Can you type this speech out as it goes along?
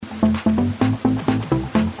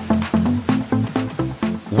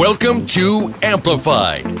Welcome to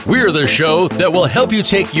Amplified. We're the show that will help you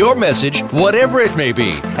take your message, whatever it may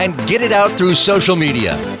be, and get it out through social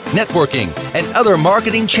media, networking, and other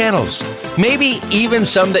marketing channels. Maybe even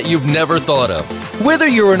some that you've never thought of. Whether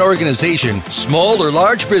you're an organization, small or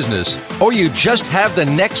large business, or you just have the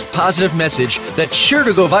next positive message that's sure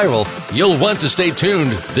to go viral, you'll want to stay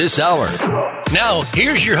tuned this hour. Now,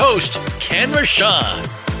 here's your host, Ken Rochon.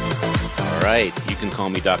 All right, you can call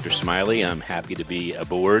me Dr. Smiley. I'm happy to be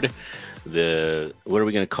aboard what are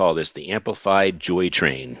we going to call this? The Amplified Joy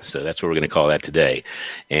Train. So that's what we're going to call that today.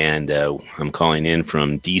 And I'm calling in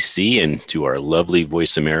from DC and to our lovely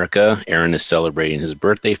Voice America. Aaron is celebrating his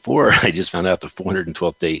birthday I just found out the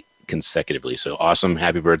 412th day consecutively. So awesome.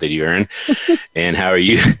 Happy birthday to you, Aaron. And how are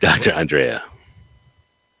you, Dr. Andrea?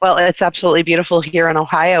 Well, it's absolutely beautiful here in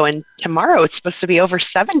Ohio, and tomorrow it's supposed to be over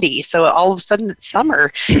 70, so all of a sudden it's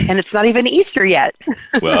summer, and it's not even Easter yet.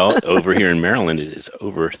 Well, over here in Maryland, it is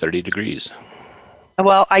over 30 degrees.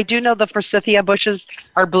 Well, I do know the forsythia bushes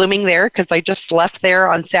are blooming there because I just left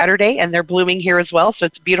there on Saturday, and they're blooming here as well, so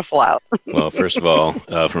it's beautiful out. Well, first of all,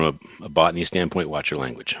 from a botany standpoint, watch your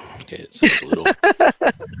language. Okay, it sounds a little...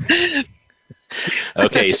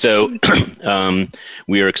 Okay, so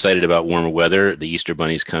we are excited about warmer weather. The Easter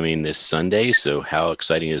Bunny's coming this Sunday, so how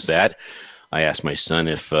exciting is that? I asked my son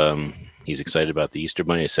if he's excited about the Easter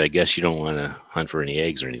Bunny. I said, I guess you don't want to hunt for any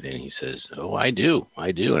eggs or anything. He says, oh, I do.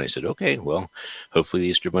 And I said, okay, well, hopefully the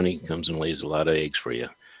Easter Bunny comes and lays a lot of eggs for you.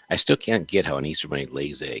 I still can't get how an Easter Bunny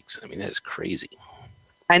lays eggs. I mean, that is crazy.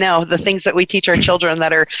 I know, the things that we teach our children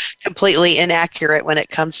that are completely inaccurate when it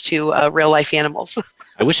comes to real-life animals.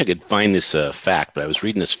 I wish I could find this fact, but I was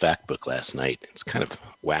reading this fact book last night. It's kind of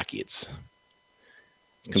wacky. It's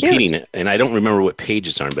competing, cute. And I don't remember what page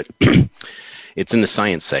it's on, but it's in the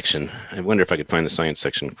science section. I wonder if I could find the science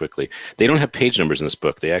section quickly. They don't have page numbers in this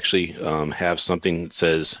book. They actually have something that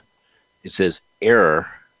says error.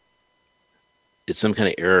 It's some kind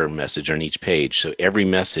of error message on each page. So every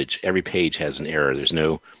page has an error. There's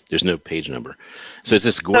no page number. So it's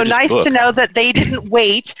this gorgeous book. So nice to know that they didn't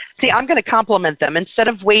wait. See, I'm going to compliment them. Instead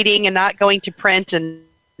of waiting and not going to print and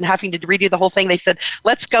having to redo the whole thing, they said,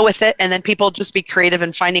 let's go with it. And then people just be creative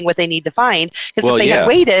in finding what they need to find. Because if they had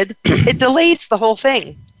waited, it delays the whole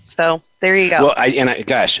thing. So there you go. Well,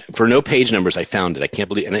 gosh, for no page numbers, I found it. I can't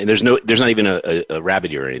believe, and there's not even a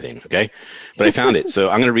rabbit ear or anything. Okay, but I found it. So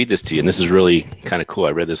I'm going to read this to you, and this is really kind of cool.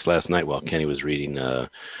 I read this last night while Kenny was reading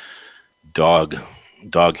Dog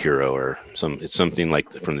Hero or it's something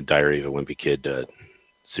like from the Diary of a Wimpy Kid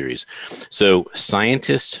series. So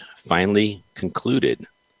scientists finally concluded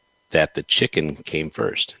that the chicken came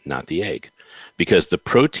first, not the egg, because the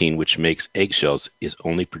protein which makes eggshells is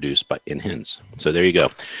only produced in hens. So there you go.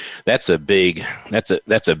 That's a big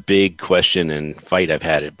question and fight I've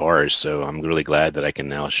had at bars. So I'm really glad that I can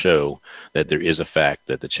now show that there is a fact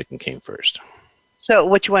that the chicken came first. So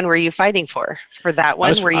which one were you fighting for? For that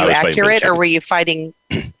one, were you accurate, or were you fighing?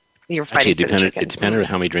 Actually, it depended on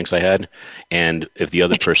how many drinks I had, and if the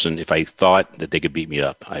other person, if I thought that they could beat me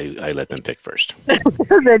up, I let them pick first.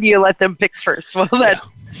 Then you let them pick first. Well, that's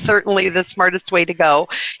certainly the smartest way to go,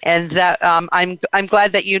 and that I'm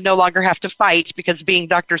glad that you no longer have to fight, because being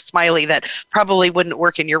Dr. Smiley, that probably wouldn't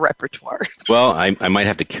work in your repertoire. Well, I might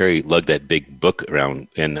have to lug that big book around,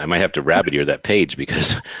 and I might have to rabbit ear that page,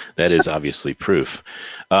 because that is obviously proof.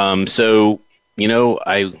 So. You know,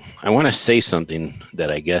 I want to say something that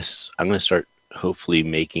I guess I'm going to start hopefully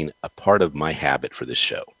making a part of my habit for this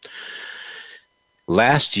show.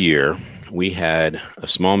 Last year, we had a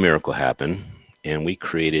small miracle happen, and we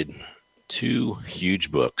created 2 huge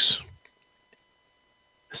books,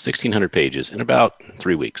 1,600 pages, in about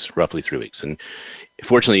 3 weeks, roughly 3 weeks. And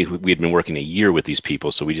fortunately, we had been working a year with these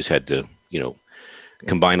people, so we just had to,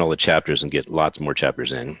 combine all the chapters and get lots more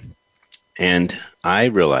chapters in. And I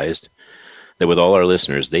realized that with all our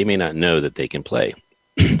listeners, they may not know that they can play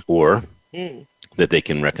or that they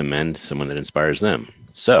can recommend someone that inspires them.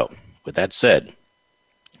 So with that said,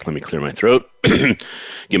 let me clear my throat,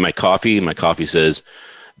 get my coffee. My coffee says,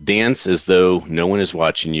 dance as though no one is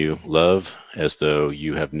watching you, love as though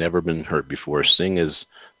you have never been hurt before, sing as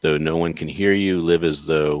though no one can hear you, live as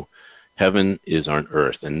though heaven is on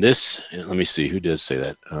earth. And this, let me see, who does say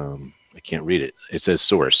that? I can't read it. It says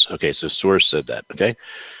Source. Okay, so Source said that, okay?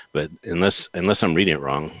 But unless I'm reading it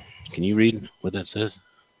wrong, can you read what that says?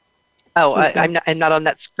 Oh, I'm not on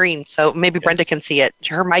that screen, so maybe Brenda can see it.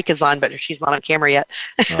 Her mic is on, but she's not on camera yet.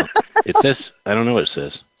 It says, I don't know what it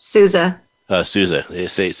says. Sousa. Sousa. They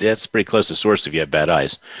say that's pretty close to Source if you have bad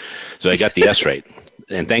eyes. So I got the S right.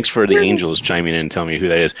 And thanks for the angels chiming in and telling me who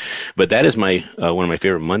that is. But that is my one of my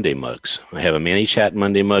favorite Monday mugs. I have a ManyChat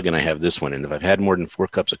Monday mug, and I have this one. And if I've had more than 4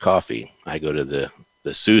 cups of coffee, I go to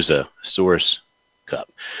the Sousa Source cup.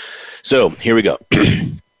 So here we go.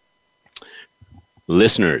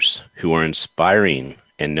 Listeners who are inspiring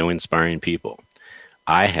and know inspiring people,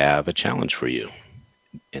 I have a challenge for you.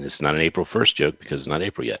 And it's not an April 1st joke because it's not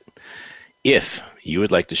April yet. If you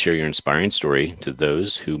would like to share your inspiring story to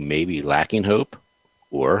those who may be lacking hope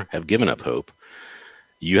or have given up hope,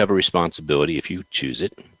 you have a responsibility, if you choose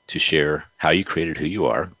it, to share how you created who you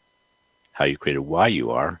are, how you created why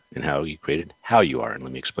you are, and how you created how you are. And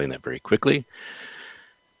let me explain that very quickly.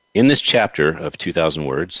 In this chapter of 2,000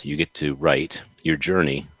 words, you get to write your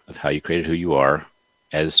journey of how you created who you are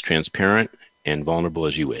as transparent and vulnerable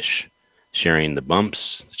as you wish, sharing the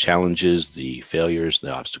bumps, the challenges, the failures,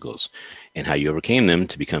 the obstacles, and how you overcame them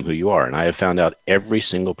to become who you are. And I have found out every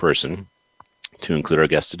single person, to include our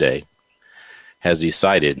guest today, has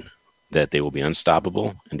decided that they will be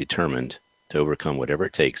unstoppable and determined to overcome whatever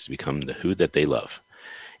it takes to become the who that they love.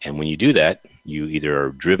 And when you do that, you either are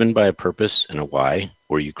driven by a purpose and a why,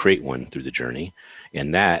 or you create one through the journey.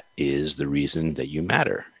 And that is the reason that you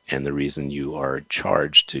matter and the reason you are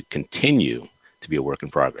charged to continue to be a work in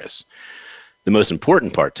progress. The most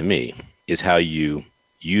important part to me is how you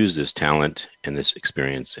use this talent and this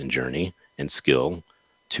experience and journey and skill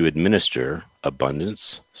to administer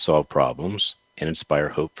abundance, solve problems, and inspire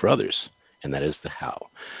hope for others. And that is the how.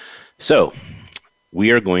 So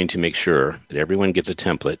we are going to make sure that everyone gets a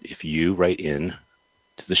template. If you write in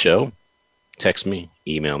to the show, text me,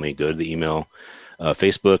 email me, go to the email,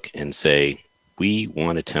 Facebook, and say, we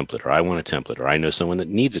want a template, or I want a template, or I know someone that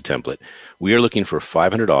needs a template. We are looking for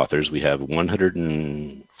 500 authors. We have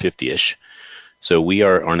 150-ish. So we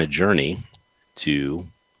are on a journey to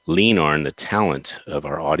lean on the talent of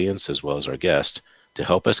our audience as well as our guest to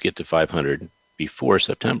help us get to 500 before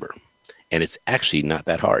September. And it's actually not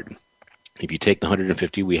that hard. If you take the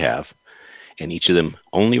 150 we have, and each of them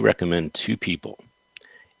only recommend 2 people,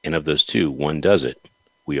 and of those 2, 1 does it,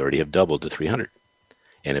 we already have doubled to 300.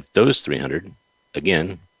 And if those 300,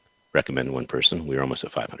 again, recommend 1 person, we're almost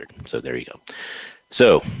at 500. So there you go.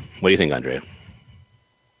 So what do you think, Andrea?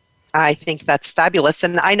 I think that's fabulous.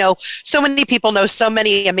 And I know so many people know so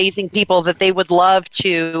many amazing people that they would love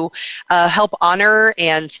to help honor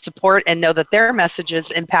and support and know that their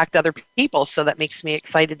messages impact other people. So that makes me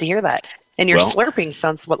excited to hear that. And your slurping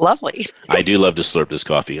sounds lovely. I do love to slurp this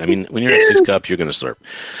coffee. I mean, when you're at 6 cups, you're going to slurp.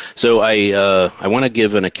 So I want to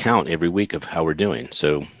give an account every week of how we're doing.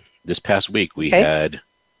 So this past week, we had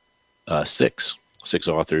 6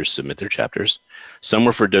 authors submit their chapters. Some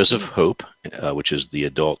were for Dose of Hope, which is the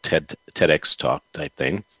adult TEDx talk type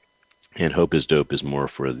thing. And Hope is Dope is more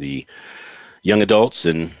for the young adults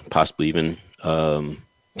and possibly even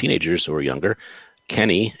teenagers or younger.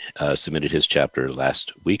 Kenny submitted his chapter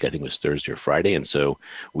last week. I think it was Thursday or Friday. And so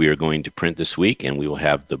we are going to print this week, and we will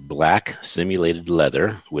have the black simulated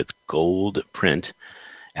leather with gold print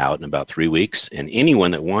out in about 3 weeks. And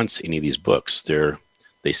anyone that wants any of these books,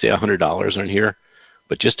 they say $100 on here.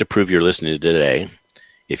 But just to prove you're listening today,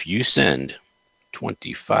 if you send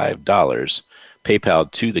 $25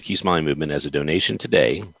 PayPal to the Keep Smiling Movement as a donation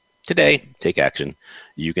today, take action,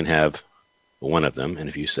 you can have one of them. And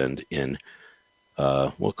if you send in,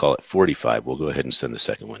 we'll call it 45, we'll go ahead and send the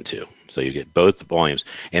second one too. So you get both volumes.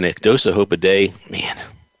 And a dose of hope a day, man,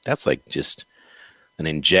 that's like just an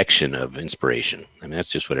injection of inspiration. I mean,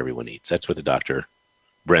 that's just what everyone needs. That's what the Dr.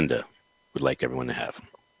 Brenda would like everyone to have.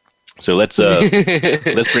 So let's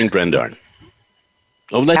bring Brenda on.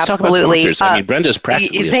 Oh, let's talk about sponsors. I mean, Brenda's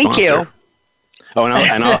practically a sponsor. Thank you. Oh,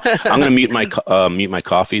 and I'm going to mute my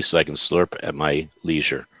coffee so I can slurp at my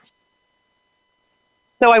leisure.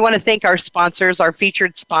 So I want to thank our sponsors. Our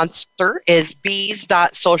featured sponsor is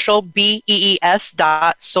bees.social,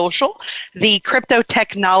 BEES.social, the crypto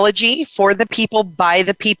technology for the people, by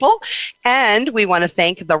the people. And we want to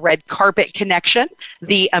thank the Red Carpet Connection,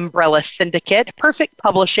 the Umbrella Syndicate, Perfect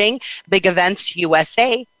Publishing, Big Events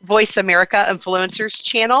USA, Voice America Influencers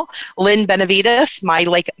Channel, Lynn Benavides,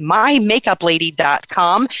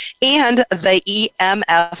 mymakeuplady.com, and the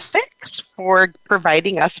EMF Fix for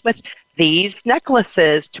providing us with these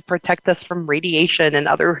necklaces to protect us from radiation and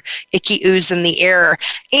other icky ooze in the air.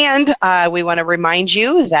 And we want to remind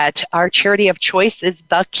you that our charity of choice is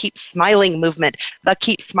the Keep Smiling Movement,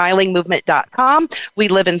 thekeepsmilingmovement.com. We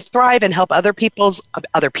live and thrive and help other people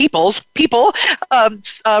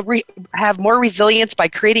have more resilience by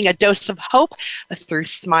creating a dose of hope through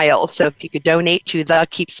smile. So if you could donate to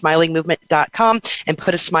thekeepsmilingmovement.com and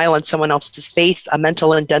put a smile on someone else's face, a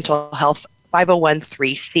mental and dental health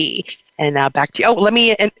 501(c). And back to you. Oh, let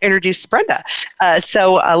me introduce Brenda.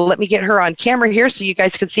 So let me get her on camera here so you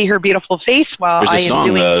guys can see her beautiful face while There's a I am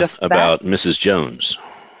doing song just about that. Mrs. Jones.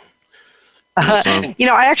 You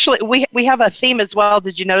know, I actually, we have a theme as well.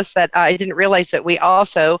 Did you notice that? I didn't realize that we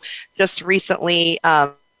also just recently,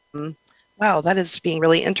 wow, that is being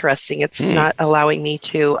really interesting. It's not allowing me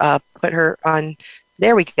to put her on.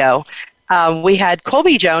 There we go. We had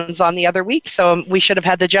Colby Jones on the other week, so we should have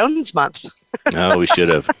had the Jones month. No, we should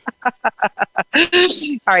have. All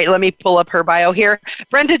right, let me pull up her bio here.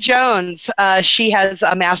 Brenda Jones, she has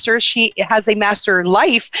a master's. She has a master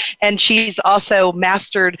life, and she's also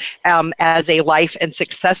mastered as a life and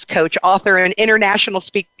success coach, author, and international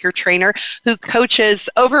speaker trainer who coaches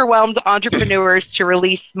overwhelmed entrepreneurs to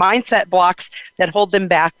release mindset blocks that hold them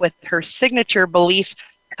back with her signature belief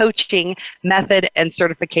coaching method and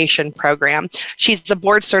certification program. She's a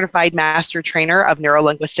board certified master trainer of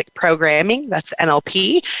neuro-linguistic programming, that's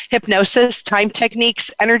NLP, hypnosis, time techniques,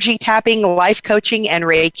 energy tapping, life coaching, and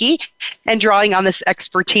Reiki. And drawing on this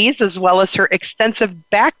expertise, as well as her extensive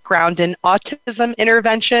background in autism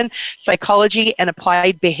intervention, psychology, and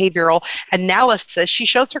applied behavioral analysis, she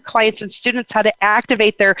shows her clients and students how to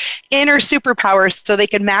activate their inner superpowers so they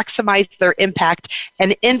can maximize their impact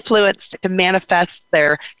and influence to manifest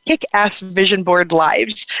their kick-ass vision board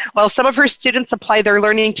lives. While some of her students apply their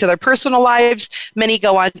learning to their personal lives, many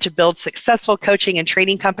go on to build successful coaching and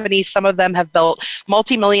training companies. Some of them have built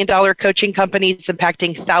multi-million-dollar coaching companies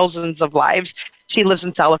impacting thousands of lives. She lives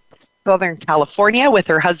in Southern California with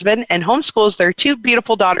her husband and homeschools their two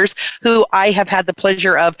beautiful daughters, who I have had the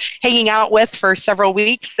pleasure of hanging out with for several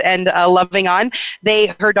weeks and loving on.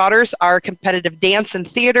 Her daughters are competitive dance and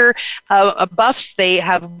theater buffs. They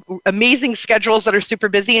have amazing schedules that are super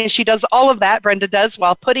busy, and she does all of that, Brenda does,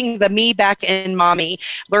 while putting the me back in mommy.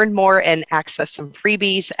 Learn more and access some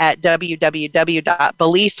freebies at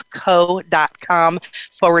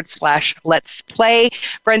www.beliefco.com/let's play.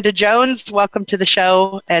 Brenda Jones, welcome to the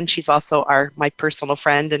show, and she's also my personal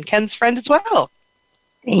friend and Ken's friend as well.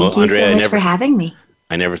 Thank you so much for having me.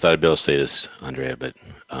 I never thought I'd be able to say this, Andrea, but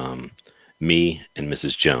me and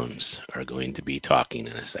Mrs. Jones are going to be talking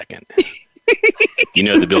in a second. You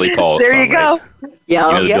know the Billy Paul there song, you go. right?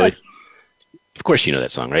 Yeah. You know Billy? Of course you know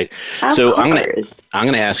that song, right? Of so course. I'm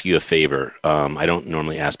gonna ask you a favor. I don't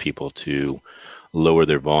normally ask people to lower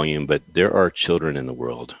their volume, but there are children in the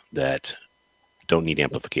world that don't need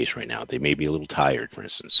amplification right now. They may be a little tired, for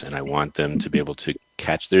instance, and I want them to be able to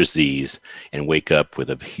catch their Z's and wake up with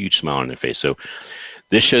a huge smile on their face. So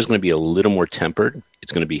this show is going to be a little more tempered.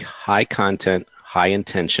 It's going to be high content, high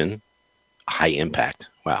intention, high impact.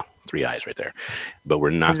 Wow, 3 eyes right there. But we're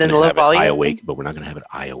not going to have an eye awake. But we're not going to have an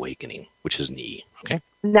eye awakening, which is an E. Okay.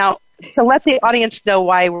 Now, to let the audience know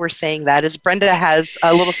why we're saying that is Brenda has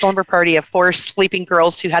a little slumber party of 4 sleeping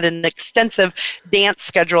girls who had an extensive dance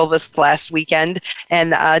schedule this last weekend.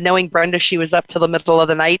 And knowing Brenda, she was up till the middle of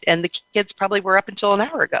the night, and the kids probably were up until an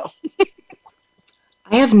hour ago.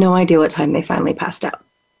 I have no idea what time they finally passed out.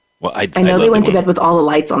 Well, I know they went to bed with all the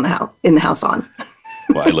lights on in the house on.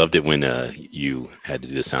 Well, I loved it when you had to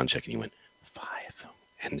do the sound check and you went 5,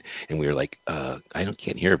 and we were like,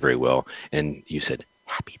 can't hear very well, and you said,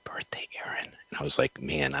 "Happy birthday, Aaron." And I was like,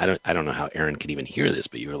 man, I don't know how Aaron could even hear this,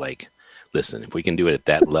 but you were like, listen, if we can do it at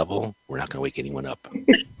that level, we're not going to wake anyone up.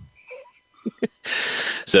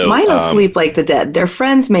 So mine will sleep like the dead. Their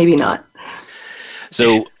friends, maybe not.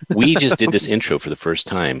 So we just did this intro for the first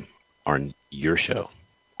time on your show,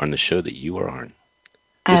 on the show that you are on.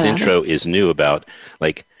 This intro is new about,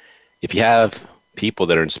 like, if you have people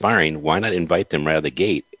that are inspiring, why not invite them right out of the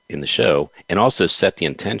gate in the show, and also set the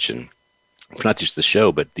intention for not just the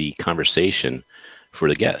show, but the conversation for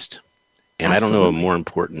the guest. And Absolutely. I don't know a more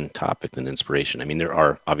important topic than inspiration. I mean, there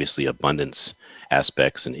are obviously abundance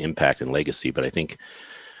aspects and impact and legacy, but I think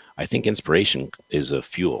inspiration is a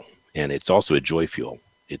fuel, and it's also a joy fuel.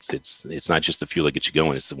 It's not just the fuel that gets you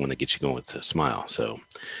going, it's the one that gets you going with a smile. So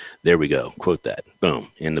there we go. Quote that. Boom.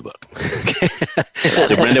 In the book.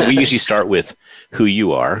 So Brenda, we usually start with who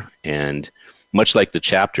you are, and much like the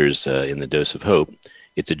chapters in The Dose of Hope,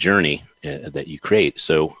 it's a journey that you create.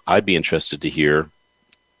 So I'd be interested to hear,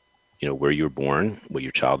 where you were born, what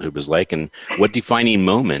your childhood was like, and what defining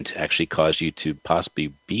moment actually caused you to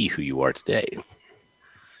possibly be who you are today.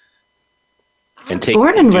 And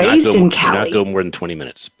born and raised in Cali. Do not go more than 20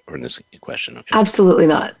 minutes on this question. Okay? Absolutely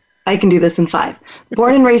not. I can do this in 5.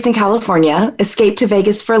 Born and raised in California, escaped to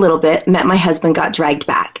Vegas for a little bit, met my husband, got dragged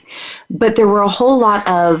back. But there were a whole lot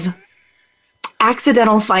of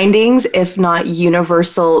accidental findings, if not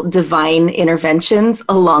universal divine interventions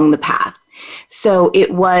along the path. So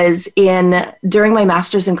it was during my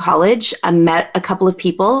master's in college, I met a couple of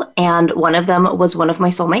people, and one of them was one of my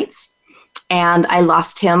soulmates. And I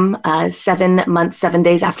lost him 7 months, 7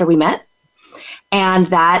 days after we met. And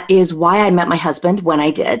that is why I met my husband when I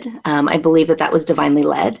did. I believe that was divinely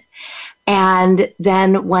led. And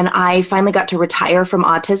then when I finally got to retire from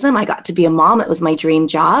autism, I got to be a mom. It was my dream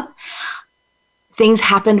job. Things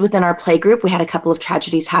happened within our play group. We had a couple of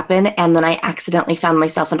tragedies happen. And then I accidentally found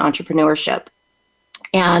myself in entrepreneurship.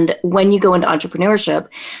 And when you go into entrepreneurship,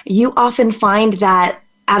 you often find that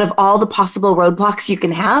out of all the possible roadblocks you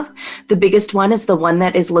can have, the biggest one is the one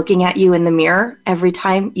that is looking at you in the mirror every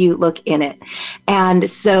time you look in it. And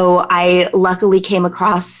so I luckily came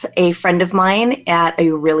across a friend of mine at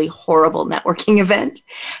a really horrible networking event.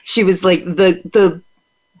 She was like the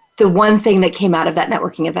one thing that came out of that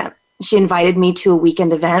networking event. She invited me to a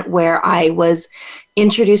weekend event where I was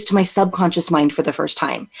introduced to my subconscious mind for the first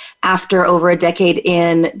time. After over a decade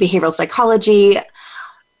in behavioral psychology,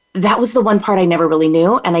 that was the one part I never really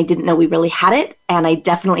knew, and I didn't know we really had it, and I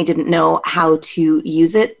definitely didn't know how to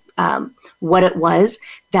use it, what it was,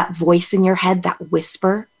 that voice in your head, that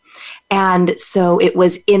whisper. And so it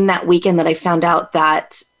was in that weekend that I found out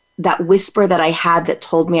that whisper that I had that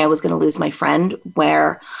told me I was going to lose my friend,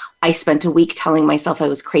 where I spent a week telling myself I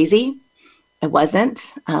was crazy. I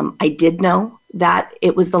wasn't. I did know that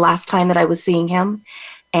it was the last time that I was seeing him,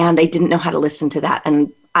 and I didn't know how to listen to that.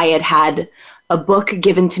 And I had a book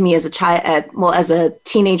given to me as a child, as a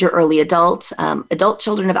teenager, early adult, Adult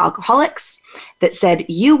Children of Alcoholics, that said,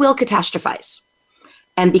 you will catastrophize.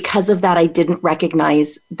 And because of that, I didn't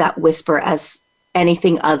recognize that whisper as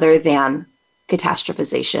anything other than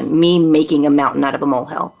catastrophization, me making a mountain out of a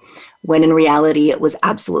molehill, when in reality, it was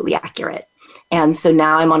absolutely accurate. And so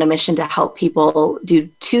now I'm on a mission to help people do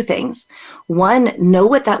two things. One, know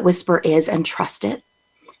what that whisper is and trust it.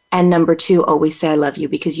 And number two, always say I love you,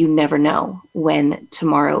 because you never know when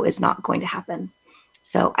tomorrow is not going to happen.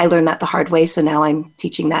 So I learned that the hard way. So now I'm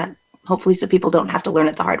teaching that, hopefully, so people don't have to learn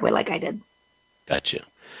it the hard way like I did. Gotcha.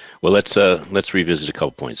 Well, let's revisit a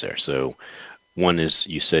couple points there. So one is,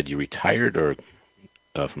 you said you retired or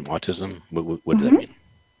from autism. What did that mean?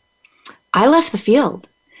 I left the field.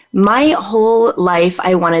 My whole life,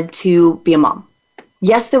 I wanted to be a mom.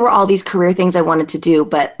 Yes, there were all these career things I wanted to do,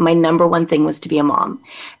 but my number one thing was to be a mom.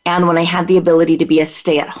 And when I had the ability to be a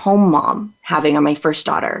stay-at-home mom, having my first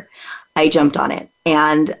daughter, I jumped on it.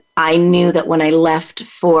 And I knew that when I left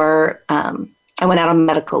I went out on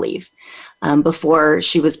medical leave before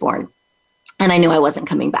she was born. And I knew I wasn't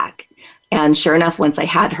coming back. And sure enough, once I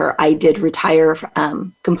had her, I did retire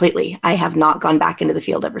completely. I have not gone back into the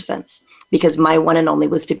field ever since, because my one and only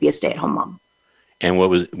was to be a stay-at-home mom. And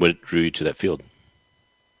what drew you to that field?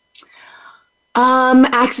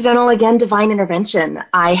 Accidental, again, divine intervention.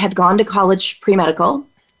 I had gone to college pre-medical,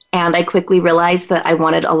 and I quickly realized that I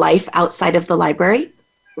wanted a life outside of the library.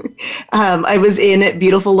 I was in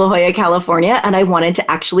beautiful La Jolla, California, and I wanted to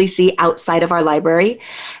actually see outside of our library.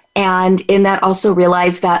 And in that also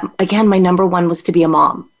realized that, again, my number one was to be a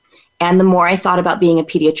mom. And the more I thought about being a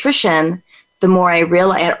pediatrician, the more I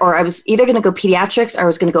realized, or I was either going to go pediatrics or I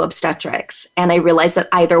was going to go obstetrics. And I realized that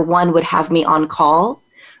either one would have me on call,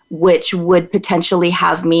 which would potentially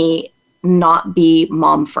have me not be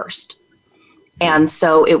mom first. And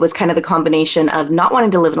so it was kind of the combination of not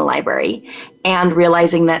wanting to live in a library and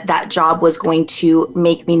realizing that that job was going to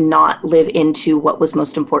make me not live into what was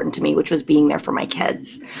most important to me, which was being there for my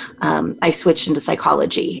kids. I switched into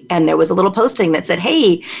psychology, and there was a little posting that said,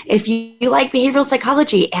 hey, if you like behavioral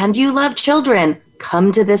psychology and you love children,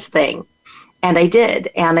 come to this thing. And I did.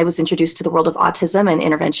 And I was introduced to the world of autism and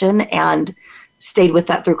intervention, and stayed with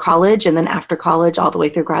that through college, and then after college, all the way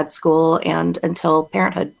through grad school and until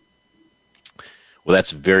parenthood. Well,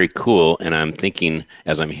 that's very cool. And I'm thinking,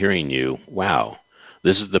 as I'm hearing you, wow,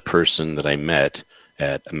 this is the person that I met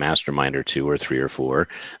at a mastermind or two or three or four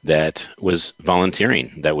that was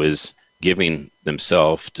volunteering, that was giving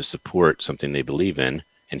themselves to support something they believe in.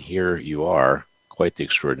 And here you are, quite the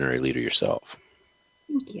extraordinary leader yourself.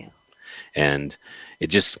 Thank you. And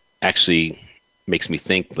it just actually makes me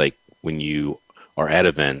think, like, when you are at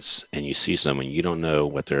events and you see someone, you don't know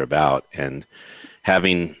what they're about, and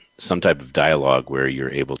having some type of dialogue where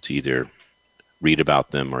you're able to either read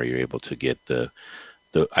about them or you're able to get the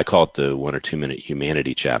I call it the 1 or 2 minute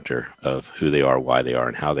humanity chapter of who they are, why they are,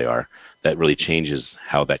 and how they are, that really changes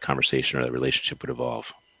how that conversation or that relationship would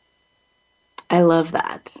evolve. I love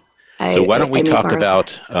that. So why don't we talk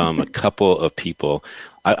about a couple of people.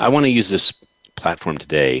 I want to use this platform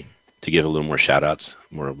today to give a little more shout outs,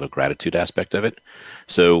 more of a gratitude aspect of it.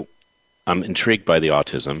 So I'm intrigued by the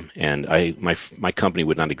autism, and my company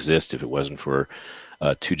would not exist if it wasn't for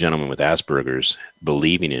two gentlemen with Asperger's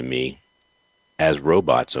believing in me as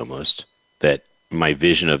robots almost, that my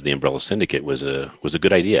vision of the Umbrella Syndicate was a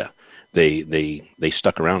good idea. They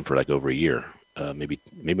stuck around for like over a year, maybe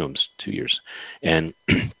almost 2 years, and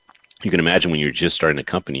you can imagine when you're just starting a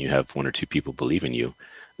company, you have one or two people believe in you.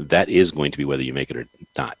 That is going to be whether you make it or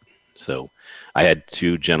not. So I had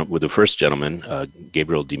two gentlemen. With the first gentleman,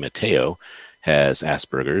 Gabriel DiMatteo, has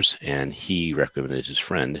Asperger's, and he recommended his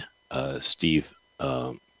friend, Steve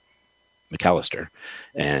McAllister.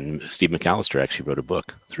 And Steve McAllister actually wrote a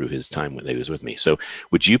book through his time when he was with me. So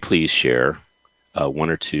would you please share one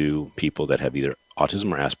or two people that have either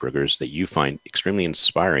autism or Asperger's that you find extremely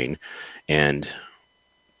inspiring, and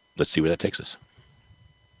let's see where that takes us.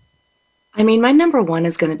 I mean, my number one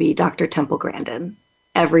is going to be Dr. Temple Grandin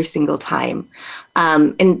every single time.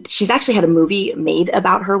 And she's actually had a movie made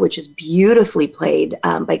about her, which is beautifully played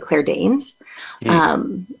by Claire Danes.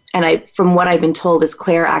 And from what I've been told, is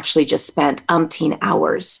Claire actually just spent umpteen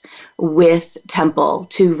hours with Temple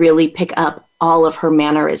to really pick up all of her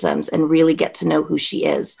mannerisms and really get to know who she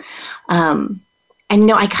is. And,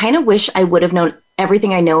 I kind of wish I would have known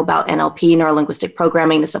everything I know about NLP, neuro-linguistic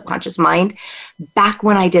programming, the subconscious mind, back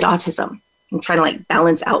when I did autism. I'm trying to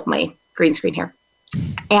balance out my green screen here.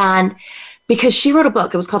 And because she wrote a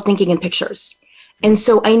book, it was called Thinking in Pictures. And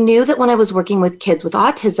so I knew that when I was working with kids with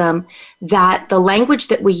autism, that the language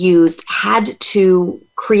that we used had to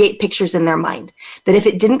create pictures in their mind, that if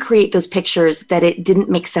it didn't create those pictures, that it didn't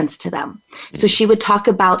make sense to them. So she would talk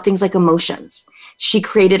about things like emotions. She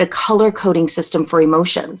created a color coding system for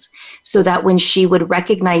emotions so that when she would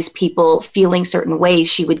recognize people feeling certain ways,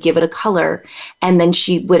 she would give it a color, and then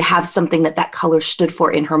she would have something that color stood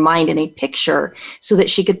for in her mind in a picture so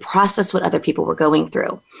that she could process what other people were going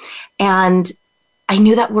through. And I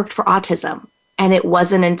knew that worked for autism. And it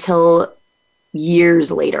wasn't until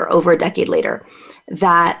years later, over a decade later,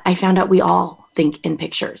 that I found out we all think in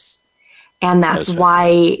pictures. And that's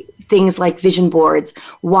why things like vision boards,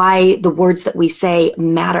 why the words that we say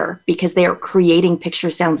matter, because they are creating picture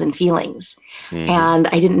sounds and feelings. And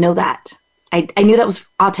I didn't know that. I knew that was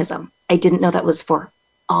autism. I didn't know that was for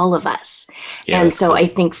all of us. Yeah, and so cool. I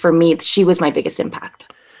think for me, she was my biggest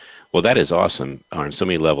impact. Well, that is awesome on so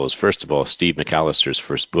many levels. First of all, Steve McAllister's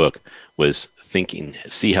first book was Thinking,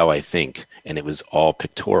 See How I Think, and it was all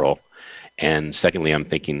pictorial. And secondly, I'm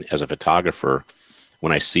thinking as a photographer,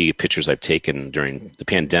 when I see pictures I've taken during the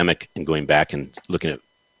pandemic and going back and looking at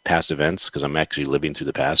past events, because I'm actually living through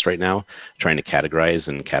the past right now, trying to categorize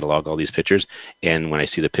and catalog all these pictures. And when I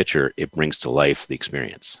see the picture, it brings to life the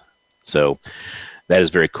experience. So that is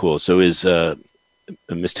very cool. So is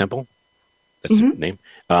Miss Temple, that's her name.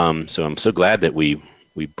 So I'm so glad that we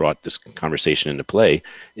brought this conversation into play.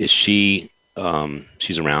 Is she,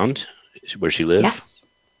 she's around where she lives? Yes.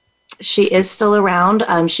 She is still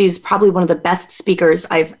around. She's probably one of the best speakers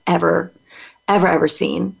I've ever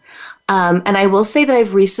seen. And I will say that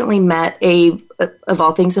I've recently met of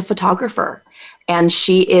all things, a photographer, and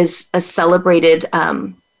she is a celebrated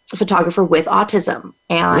photographer with autism.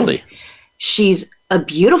 And really? She's a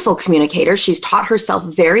beautiful communicator. She's taught herself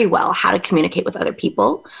very well how to communicate with other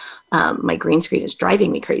people. My green screen is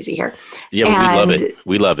driving me crazy here. Yeah, we love it.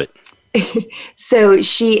 We love it. So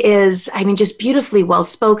she is, just beautifully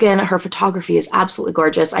well-spoken. Her photography is absolutely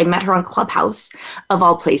gorgeous. I met her on Clubhouse, of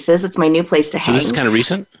all places. It's my new place to hang. So this is kind of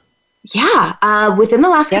recent? Yeah, within the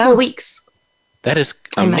last couple of weeks. That is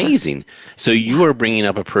amazing. So you are bringing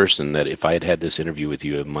up a person that if I had this interview with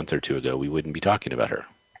you a month or two ago, we wouldn't be talking about her.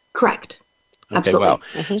 Correct. Okay, absolutely. Wow.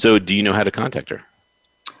 So do you know how to contact her?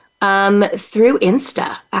 Through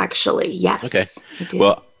Insta, actually. Yes. Okay. I do.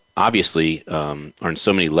 Well, obviously, on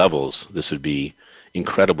so many levels, this would be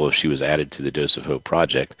incredible if she was added to the Dose of Hope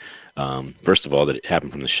project. First of all, that it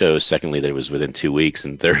happened from the show. Secondly, that it was within 2 weeks.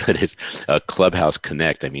 And third, that it's a Clubhouse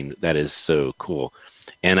Connect. That is so cool.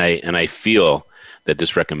 And I feel that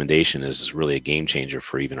this recommendation is really a game changer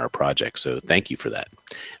for even our project. So thank you for that.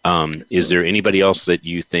 Is there anybody else that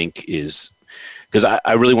you think is, because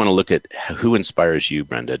I really want to look at who inspires you,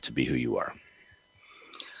 Brenda, to be who you are.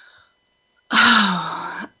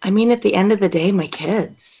 At the end of the day, my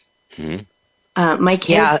kids. My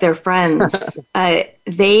kids, their friends. My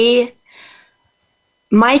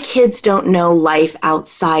kids don't know life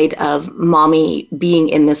outside of mommy being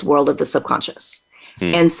in this world of the subconscious.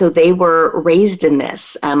 And so they were raised in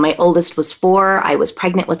this. My oldest was 4. I was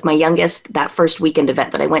pregnant with my youngest that first weekend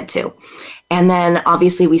event that I went to. And then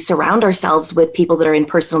obviously we surround ourselves with people that are in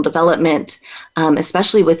personal development,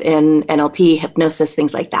 especially within NLP, hypnosis,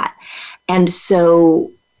 things like that. And so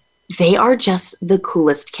they are just the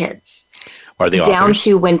coolest kids. Are they down authors?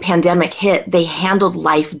 to when pandemic hit, they handled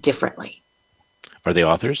life differently. Are they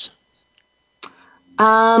authors?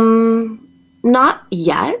 Not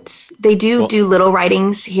yet. They do little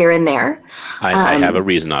writings here and there. I have a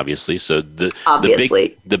reason, obviously. So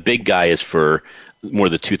the big guy is for more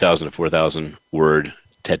the 2,000 to 4,000 word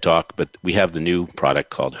TED Talk, but we have the new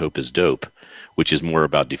product called Hope is Dope, which is more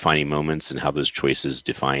about defining moments and how those choices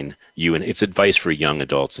define you. And it's advice for young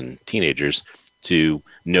adults and teenagers to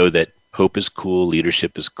know that hope is cool,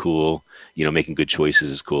 leadership is cool, making good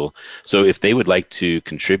choices is cool. So if they would like to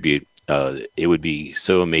contribute, it would be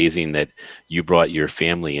so amazing that you brought your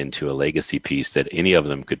family into a legacy piece that any of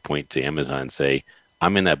them could point to Amazon and say,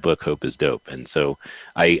 I'm in that book, Hope is Dope. And so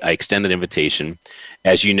I extend an invitation.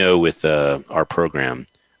 As you know, with our program,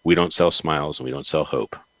 we don't sell smiles and we don't sell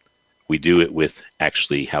hope. We do it with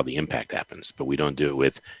actually how the impact happens, but we don't do it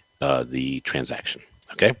with the transaction.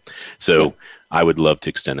 Okay? So I would love to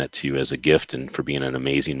extend that to you as a gift and for being an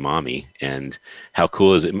amazing mommy. And how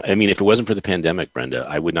cool is it? I mean, if it wasn't for the pandemic, Brenda,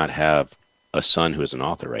 I would not have a son who is an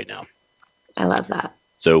author right now. I love that.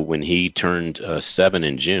 So when he turned 7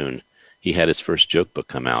 in June, he had his first joke book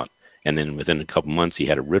come out. And then within a couple months, he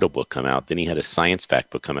had a riddle book come out. Then he had a science fact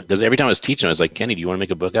book come out. Because every time I was teaching, I was like, Kenny, do you want to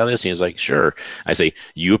make a book out of this? And he was like, sure. I say,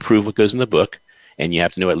 you approve what goes in the book, and you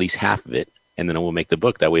have to know at least half of it. And then we'll make the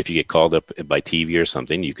book. That way, if you get called up by TV or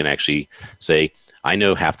something, you can actually say, I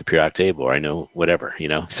know half the periodic table, or I know whatever,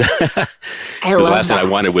 Because the last thing I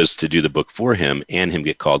wanted was to do the book for him and him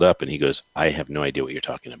get called up. And he goes, I have no idea what you're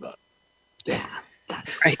talking about. Yeah,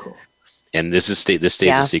 that's so cool. And this stays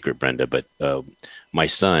a secret, Brenda. But my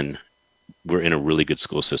son, we're in a really good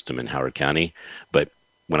school system in Howard County. But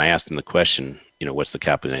when I asked him the question, what's the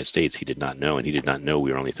capital of the United States? He did not know. And he did not know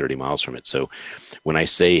we were only 30 miles from it. So when I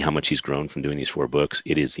say how much he's grown from doing these 4 books,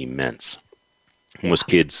 it is immense. Most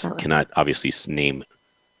kids cannot obviously name,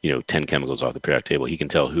 10 chemicals off the periodic table. He can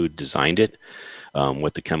tell who designed it,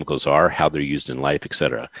 what the chemicals are, how they're used in life,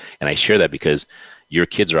 etc. And I share that because your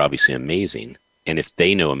kids are obviously amazing. And if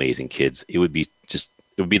they know amazing kids, it would be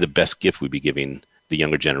the best gift we'd be giving the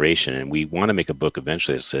younger generation. And we want to make a book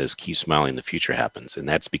eventually that says, keep smiling, the future happens. And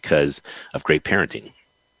that's because of great parenting.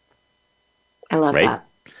 I love that.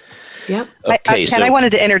 Yep. Okay. I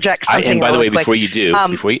wanted to interject something. And by the way, before you do,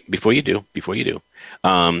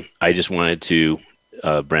 I just wanted to,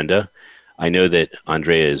 Brenda, I know that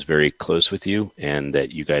Andrea is very close with you and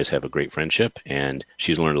that you guys have a great friendship and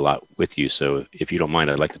she's learned a lot with you. So if you don't mind,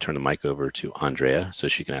 I'd like to turn the mic over to Andrea so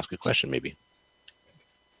she can ask a question maybe.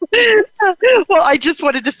 Well, I just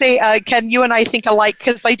wanted to say, Ken, you and I think alike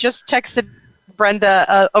because I just texted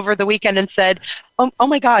Brenda over the weekend and said, oh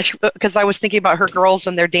my gosh, because I was thinking about her girls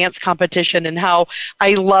and their dance competition and how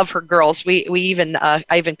I love her girls. I even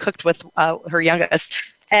cooked with her youngest.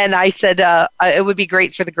 And I said it would be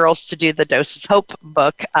great for the girls to do the Doses Hope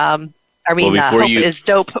book. Hope is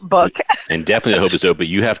Dope book. And definitely Hope is Dope, but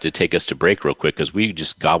you have to take us to break real quick because we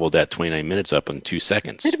just gobbled that 29 minutes up in 2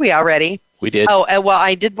 seconds. Did we already? We did. Oh, well,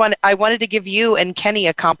 I wanted to give you and Kenny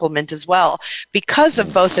a compliment as well. Because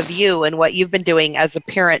of both of you and what you've been doing as a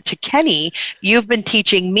parent to Kenny, you've been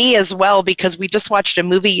teaching me as well because we just watched a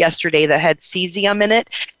movie yesterday that had cesium in it,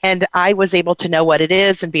 and I was able to know what it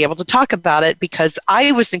is and be able to talk about it because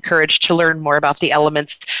I was encouraged to learn more about the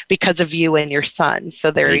elements because of you and your son. So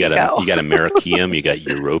there you go. You got americium, you got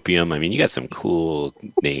europium. I mean, you got some cool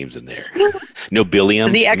names in there.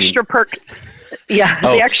 Nobilium. The extra perk. Yeah,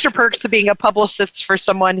 the extra perks of being a publicist for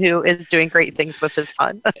someone who is doing great things with his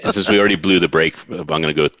son. And since we already blew the break, I'm going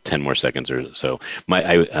to go 10 more seconds or so.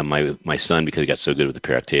 My son, because he got so good with the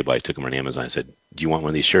periodic table, I took him on Amazon. I said, do you want one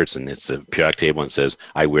of these shirts? And it's a periodic table and it says,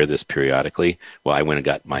 I wear this periodically. Well, I went and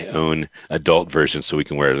got my own adult version so we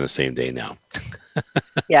can wear it on the same day now.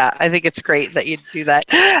 Yeah, I think it's great that you do that.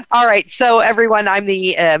 All right. So everyone, I'm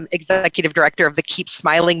the executive director of the Keep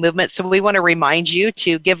Smiling movement. So we want to remind you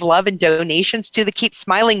to give love and donations to the Keep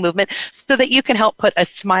Smiling movement so that you can help put a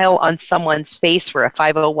smile on someone's face. We're a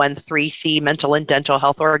 501(c) mental and dental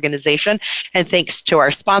health organization. And thanks to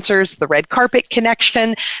our sponsors, the Red Carpet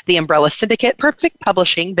Connection, the Umbrella Syndicate, Perfect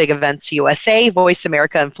Publishing, Big Events USA, Voice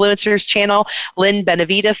America Influencers Channel, Lynn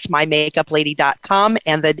Benavides, MyMakeupLady.com,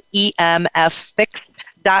 and the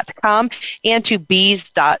EMFFix.com, and to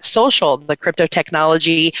bees.social, the crypto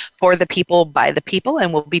technology for the people, by the people.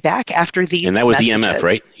 And we'll be back after these. And that was messages. EMF,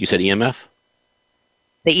 right? You said EMF?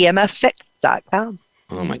 The EMFFix.com.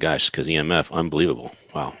 Oh my gosh, because EMF, unbelievable.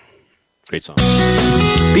 Wow. Great song.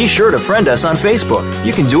 Be sure to friend us on Facebook.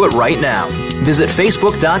 You can do it right now. Visit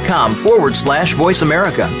facebook.com/Voice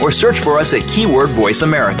America or search for us at keyword Voice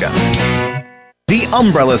America. The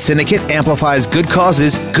Umbrella Syndicate amplifies good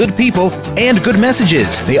causes, good people, and good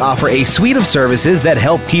messages. They offer a suite of services that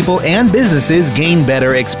help people and businesses gain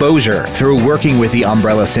better exposure. Through working with the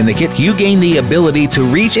Umbrella Syndicate, you gain the ability to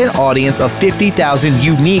reach an audience of 50,000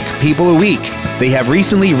 unique people a week. They have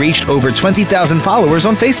recently reached over 20,000 followers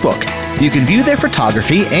on Facebook. You can view their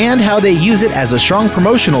photography and how they use it as a strong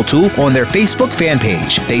promotional tool on their Facebook fan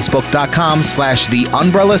page, facebook.com/The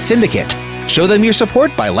Umbrella Syndicate. Show them your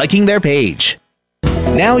support by liking their page.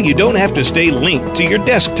 Now you don't have to stay linked to your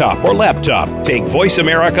desktop or laptop. Take Voice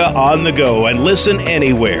America on the go and listen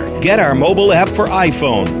anywhere. Get our mobile app for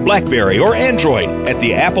iPhone, BlackBerry, or Android at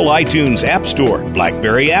the Apple iTunes App Store,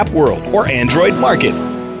 BlackBerry App World, or Android Market.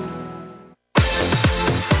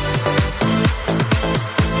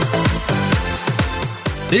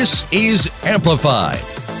 This is Amplified.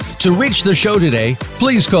 To reach the show today,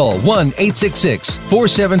 please call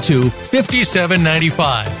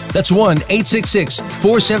 1-866-472-5795. That's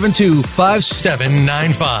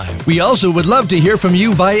 1-866-472-5795. We also would love to hear from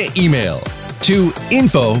you via email to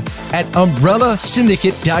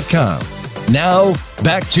info@umbrellasyndicate.com. Now,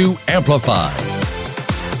 back to Amplify.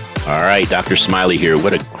 All right, Dr. Smiley here.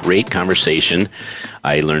 What a great conversation.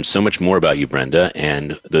 I learned so much more about you, Brenda,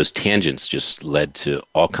 and those tangents just led to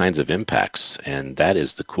all kinds of impacts, and that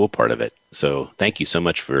is the cool part of it. So thank you so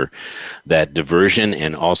much for that diversion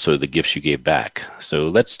and also the gifts you gave back. So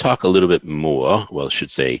let's talk a little bit more. Well, I should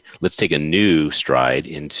say, let's take a new stride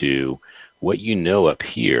into what you know up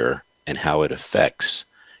here and how it affects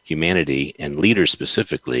humanity and leaders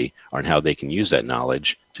specifically on how they can use that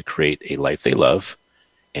knowledge to create a life they love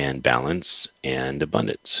and balance and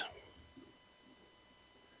abundance.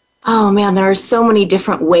 Oh man, there are so many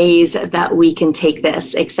different ways that we can take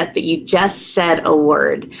this, except that you just said a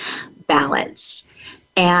word, balance.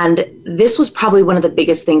 And this was probably one of the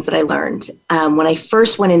biggest things that I learned. When I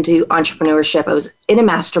first went into entrepreneurship, I was in a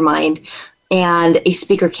mastermind and a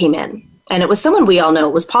speaker came in. And it was someone we all know,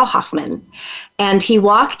 it was Paul Hoffman. And he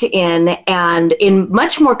walked in and in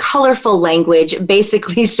much more colorful language,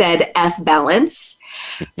 basically said F balance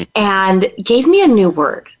and gave me a new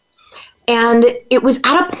word. And it was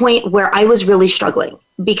at a point where I was really struggling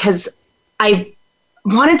because I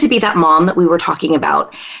wanted to be that mom that we were talking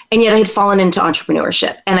about. And yet I had fallen into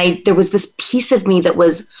entrepreneurship. And there was this piece of me that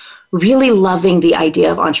was really loving the idea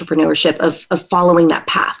of entrepreneurship, of following that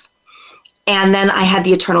path. And then I had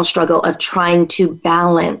the eternal struggle of trying to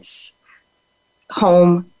balance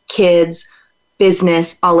home, kids,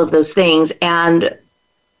 business, all of those things. And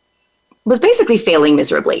was basically failing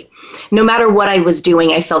miserably. No matter what I was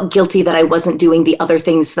doing, I felt guilty that I wasn't doing the other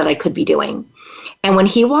things that I could be doing. And when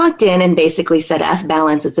he walked in and basically said, F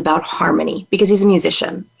balance, it's about harmony, because he's a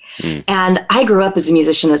musician. And I grew up as a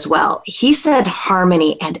musician as well. He said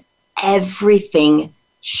harmony and everything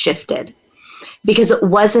shifted because it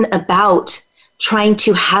wasn't about trying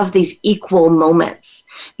to have these equal moments.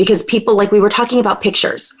 Because people, like we were talking about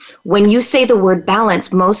pictures, when you say the word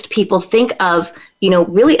balance, most people think of,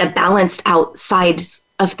 really a balanced outside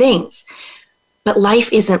of things. But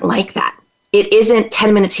life isn't like that. It isn't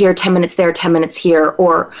 10 minutes here, 10 minutes there, 10 minutes here.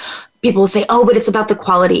 Or people will say, oh, but it's about the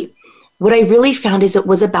quality. What I really found is it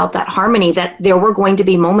was about that harmony, that there were going to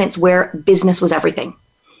be moments where business was everything.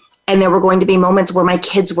 And there were going to be moments where my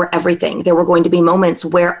kids were everything. There were going to be moments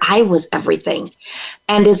where I was everything.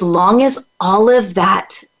 And as long as all of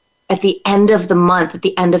that at the end of the month, at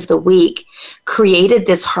the end of the week, created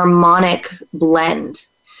this harmonic blend.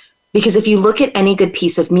 Because if you look at any good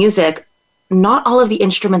piece of music, not all of the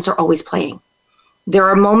instruments are always playing. There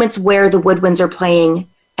are moments where the woodwinds are playing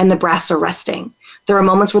and the brass are resting. There are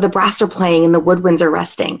moments where the brass are playing and the woodwinds are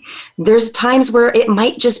resting. There's times where it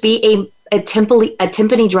might just be a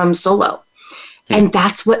timpani drum solo. And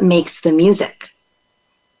that's what makes the music.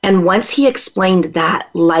 And once he explained that,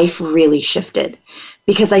 life really shifted.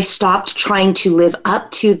 Because I stopped trying to live up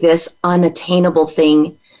to this unattainable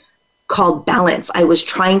thing called balance. I was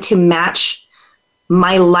trying to match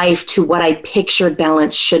my life to what I pictured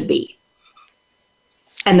balance should be.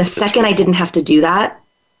 And the second I didn't have to do that,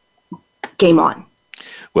 game on.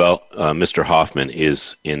 Well, Mr. Hoffman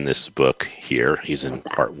is in this book here. He's in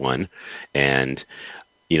part 1. And,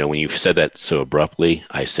 when you said that so abruptly,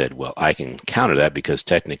 I said, well, I can counter that because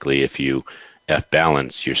technically if you F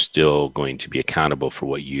balance, you're still going to be accountable for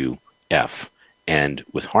what you F. And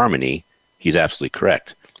with harmony, he's absolutely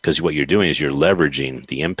correct. Because what you're doing is you're leveraging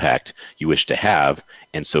the impact you wish to have,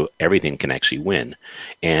 and so everything can actually win.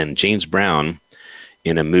 And James Brown,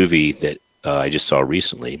 in a movie that I just saw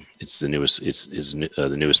recently, it's the newest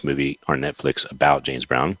movie on Netflix about James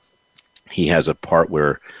Brown. He has a part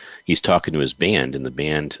where he's talking to his band, and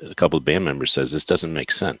a couple of band members says, this doesn't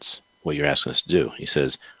make sense. what you're asking us to do. He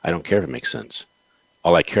says, I don't care if it makes sense.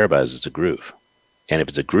 All I care about is it's a groove. And if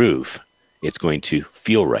it's a groove, it's going to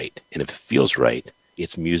feel right. And if it feels right,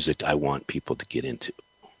 it's music I want people to get into.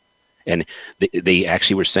 And they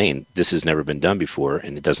actually were saying, this has never been done before,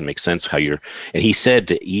 and it doesn't make sense how you're... And he said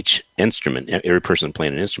to each instrument, every person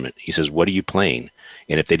playing an instrument, he says, what are you playing?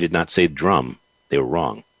 And if they did not say drum, they were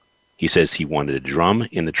wrong. He says he wanted a drum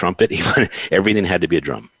in the trumpet. Everything had to be a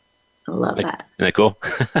drum. I love that. Isn't that cool?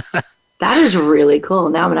 That is really cool.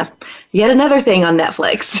 Now I'm gonna yet another thing on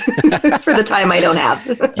Netflix for the time I don't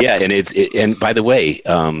have. Yeah, and and by the way,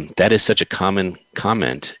 that is such a common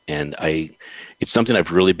comment, and it's something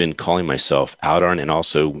I've really been calling myself out on, and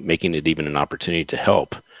also making it even an opportunity to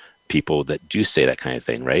help people that do say that kind of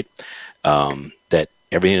thing, right? That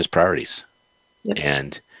everything is priorities. Yep.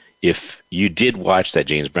 And if you did watch that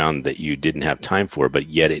James Brown that you didn't have time for, but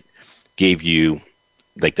yet it gave you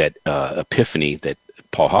like that epiphany that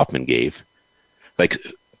Paul Hoffman gave, like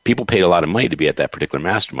people paid a lot of money to be at that particular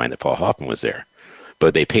mastermind that Paul Hoffman was there,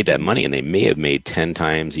 but they paid that money and they may have made 10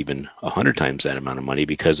 times, even 100 times that amount of money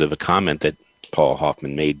because of a comment that Paul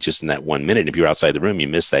Hoffman made just in that 1 minute. If you're outside the room, you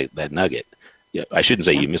missed that nugget. Yeah, I shouldn't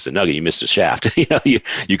say you missed the nugget, you missed the shaft.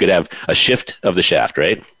 You could have a shift of the shaft,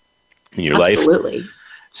 right? In your life. Absolutely.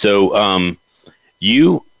 So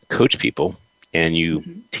you coach people and you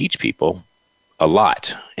teach people a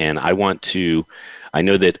lot. And I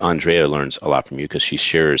know that Andrea learns a lot from you because she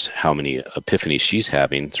shares how many epiphanies she's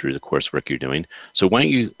having through the coursework you're doing. So why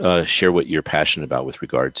don't you share what you're passionate about with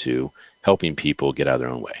regard to helping people get out of their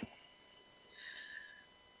own way?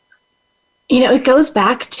 It goes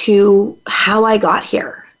back to how I got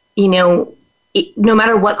here. No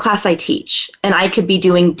matter what class I teach, and I could be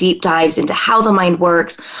doing deep dives into how the mind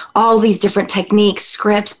works, all these different techniques,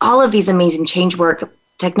 scripts, all of these amazing change work,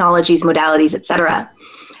 technologies, modalities, etc.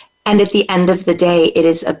 And at the end of the day, it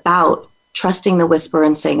is about trusting the whisper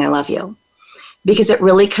and saying, I love you. Because it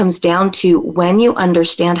really comes down to when you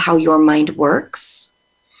understand how your mind works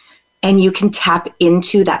and you can tap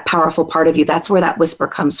into that powerful part of you, that's where that whisper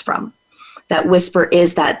comes from. That whisper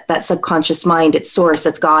is that subconscious mind, it's source,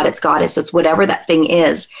 it's God, it's goddess, it's whatever that thing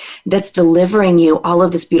is that's delivering you all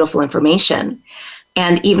of this beautiful information.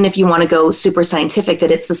 And even if you want to go super scientific,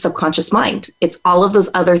 that it's the subconscious mind. It's all of those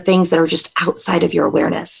other things that are just outside of your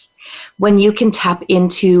awareness. When you can tap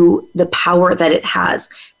into the power that it has,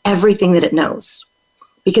 everything that it knows.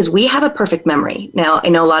 Because we have a perfect memory. Now, I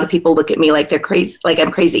know a lot of people look at me like they're crazy, like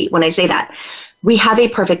I'm crazy when I say that. We have a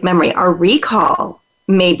perfect memory. Our recall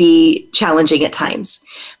may be challenging at times,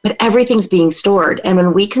 but everything's being stored. And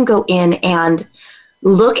when we can go in and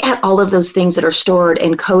look at all of those things that are stored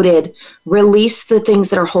and coded, release the things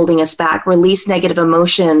that are holding us back, release negative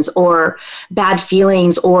emotions or bad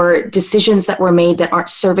feelings or decisions that were made that aren't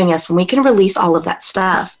serving us, when we can release all of that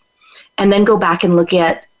stuff and then go back and look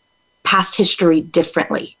at past history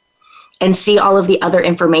differently and see all of the other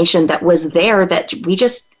information that was there that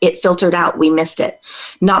it filtered out, we missed it.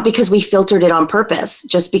 Not because we filtered it on purpose,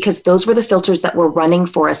 just because those were the filters that were running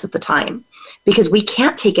for us at the time. Because we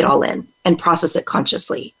can't take it all in and process it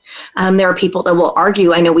consciously. There are people that will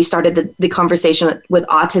argue. I know we started the conversation with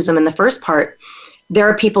autism in the first part. There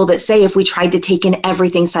are people that say if we tried to take in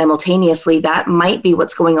everything simultaneously, that might be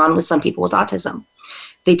what's going on with some people with autism.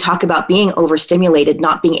 They talk about being overstimulated,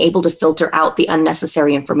 not being able to filter out the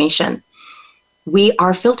unnecessary information. We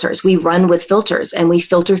are filters. We run with filters and we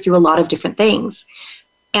filter through a lot of different things.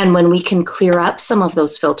 And when we can clear up some of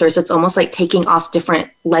those filters, it's almost like taking off different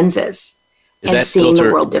lenses and seeing the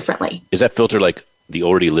world differently. Is that filter like the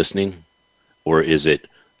already listening, or is it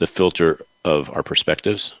the filter of our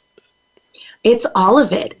perspectives? It's all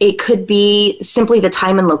of it. It could be simply the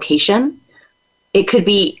time and location. It could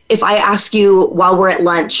be if I ask you while we're at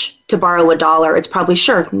lunch to borrow $1, it's probably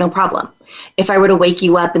sure, no problem. If I were to wake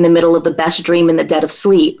you up in the middle of the best dream in the dead of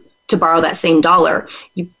sleep to borrow that same $1,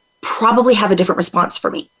 you probably have a different response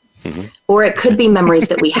for me. Mm-hmm. Or it could be memories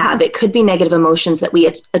that we have. It could be negative emotions that we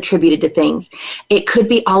attributed to things. It could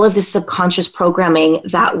be all of this subconscious programming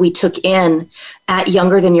that we took in at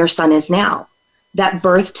younger than your son is now. That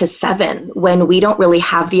birth to 7, when we don't really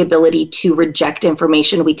have the ability to reject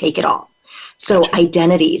information, we take it all. So gotcha.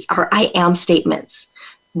 Identities, our I am statements,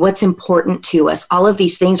 what's important to us, all of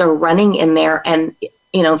these things are running in there. And,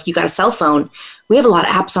 if you got a cell phone, we have a lot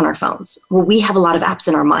of apps on our phones. Well, we have a lot of apps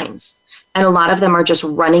in our minds. And a lot of them are just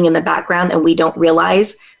running in the background and we don't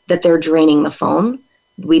realize that they're draining the phone.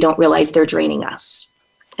 We don't realize they're draining us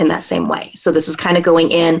in that same way. So this is kind of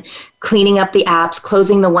going in, cleaning up the apps,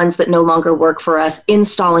 closing the ones that no longer work for us,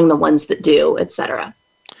 installing the ones that do, etc.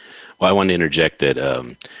 Well, I want to interject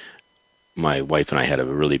that my wife and I had a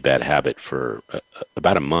really bad habit for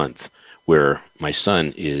about a month where my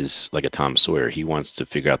son is like a Tom Sawyer. He wants to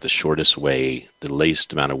figure out the shortest way, the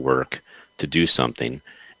least amount of work to do something.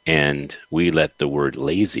 And we let the word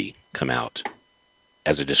lazy come out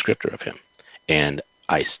as a descriptor of him. And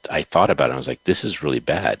I thought about it. I was like, this is really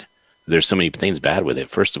bad. There's so many things bad with it.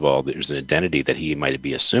 First of all, there's an identity that he might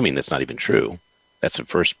be assuming that's not even true. That's the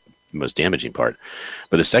first most damaging part.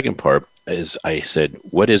 But the second part is I said,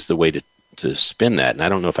 what is the way to spin that? And I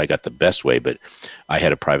don't know if I got the best way, but I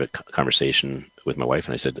had a private conversation with my wife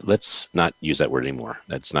and I said, let's not use that word anymore.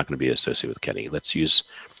 That's not going to be associated with Kenny. Let's use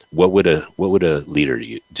what would a leader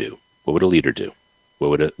do? What would a leader do? What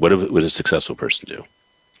would a successful person do?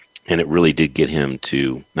 And it really did get him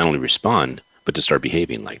to not only respond, but to start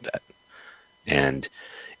behaving like that. And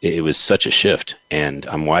it was such a shift. And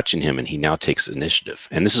I'm watching him and he now takes initiative.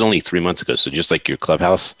 And this is only 3 months ago. So just like your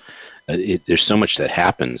Clubhouse, there's so much that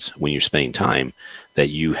happens when you're spending time that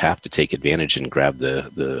you have to take advantage and grab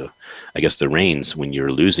the reins when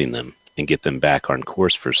you're losing them and get them back on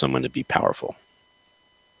course for someone to be powerful.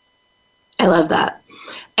 I love that.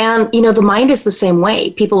 And, the mind is the same way.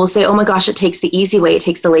 People will say, oh my gosh, it takes the easy way. It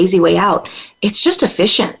takes the lazy way out. It's just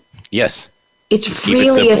efficient. Yes. It's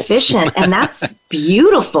really efficient. And that's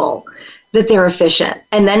beautiful that they're efficient.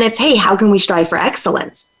 And then it's, hey, how can we strive for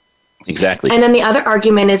excellence? Exactly. And then the other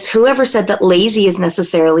argument is whoever said that lazy is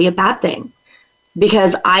necessarily a bad thing?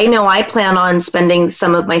 Because I know I plan on spending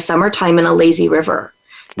some of my summertime in a lazy river.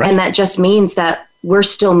 Right. And that just means that we're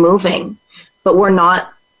still moving, but we're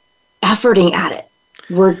not efforting at it.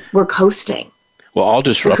 We're coasting. Well, all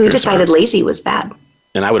disruptors. Who decided lazy was bad?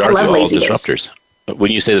 And I would argue all disruptors.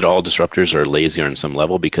 When you say that all disruptors are lazy on some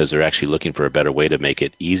level because they're actually looking for a better way to make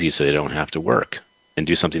it easy so they don't have to work and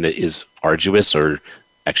do something that is arduous or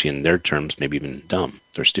actually in their terms, maybe even dumb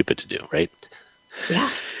or stupid to do, right? Yeah.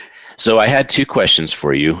 So I had 2 questions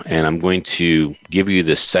for you, and I'm going to give you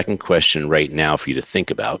the second question right now for you to think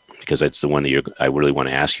about because that's the one that I really want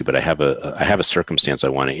to ask you. But I have a circumstance I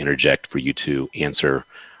want to interject for you to answer.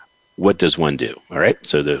 What does one do? All right.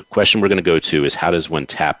 So the question we're going to go to is how does one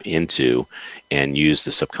tap into and use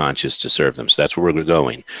the subconscious to serve them? So that's where we're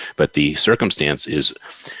going. But the circumstance is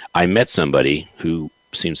I met somebody who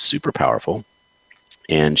seems super powerful,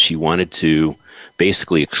 and she wanted to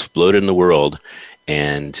basically explode in the world,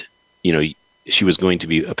 and she was going to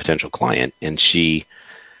be a potential client, and she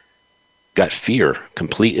got fear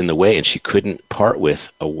complete in the way, and she couldn't part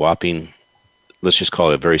with a whopping, let's just call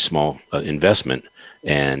it a very small investment.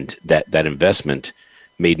 And that investment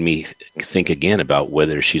made me think again about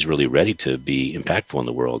whether she's really ready to be impactful in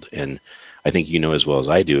the world. And I think as well as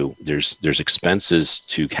I do, there's expenses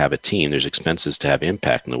to have a team, there's expenses to have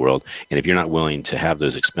impact in the world. And if you're not willing to have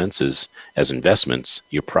those expenses as investments,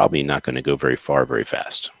 you're probably not going to go very far, very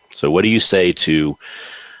fast. So what do you say to,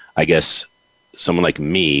 I guess, someone like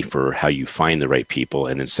me for how you find the right people?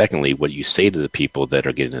 And then secondly, what you say to the people that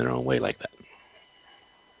are getting in their own way like that?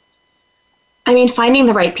 I mean, finding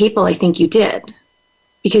the right people, I think you did,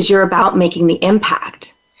 because you're about making the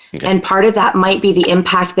impact. Okay. And part of that might be the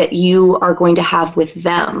impact that you are going to have with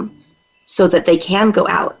them so that they can go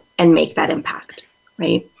out and make that impact,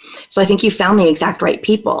 right? So I think you found the exact right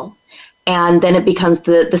people. And then it becomes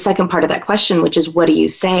the second part of that question, which is what do you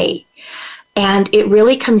say? And it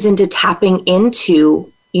really comes into tapping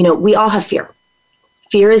into, we all have fear.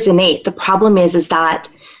 Fear is innate. The problem is that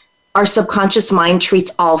our subconscious mind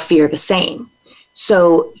treats all fear the same.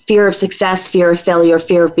 So fear of success, fear of failure,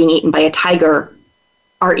 fear of being eaten by a tiger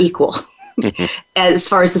are equal as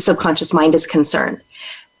far as the subconscious mind is concerned.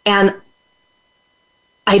 And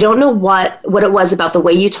I don't know what it was about the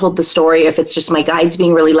way you told the story, if it's just my guides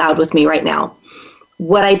being really loud with me right now.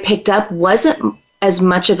 What I picked up wasn't as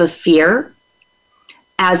much of a fear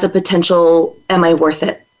as a potential, am I worth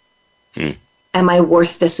it? Am I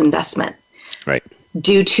worth this investment? Right.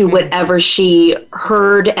 Due to whatever she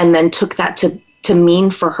heard and then took that to mean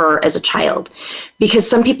for her as a child. Because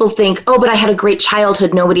some people think, oh, but I had a great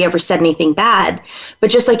childhood. Nobody ever said anything bad.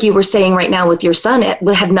 But just like you were saying right now with your son, it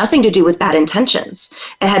had nothing to do with bad intentions.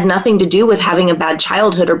 It had nothing to do with having a bad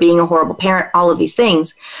childhood or being a horrible parent, all of these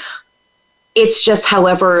things. It's just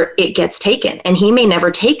however it gets taken. And he may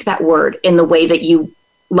never take that word in the way that you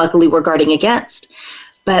luckily were guarding against.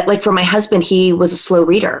 But like for my husband, he was a slow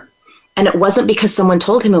reader. And it wasn't because someone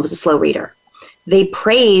told him it was a slow reader. They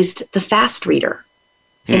praised the fast reader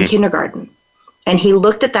in kindergarten. And he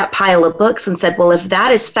looked at that pile of books and said, well, if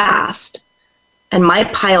that is fast and my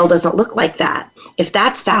pile doesn't look like that, if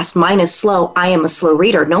that's fast, mine is slow, I am a slow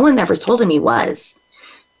reader. No one ever told him he was.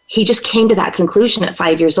 He just came to that conclusion at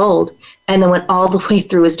 5 years old and then went all the way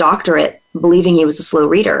through his doctorate believing he was a slow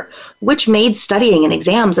reader, which made studying and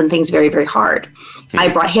exams and things very, very hard. I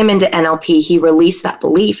brought him into NLP. He released that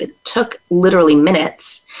belief. It took literally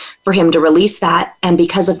minutes for him to release that. And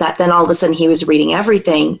because of that, then all of a sudden he was reading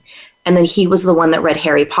everything. And then he was the one that read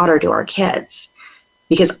Harry Potter to our kids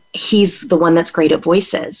because he's the one that's great at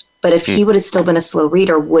voices. But if he would have still been a slow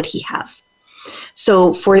reader, would he have?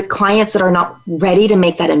 So for clients that are not ready to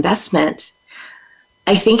make that investment,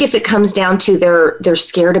 I think if it comes down to they're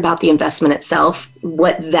scared about the investment itself,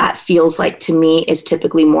 what that feels like to me is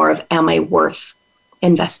typically more of, am I worth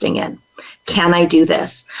investing in? Can I do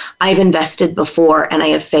this? I've invested before and I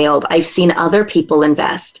have failed. I've seen other people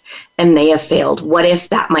invest and they have failed. What if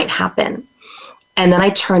that might happen? And then I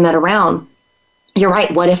turn that around. You're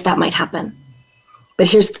right. What if that might happen? But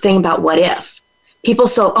here's the thing about what if. People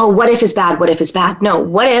say, oh, what if is bad? What if is bad? No,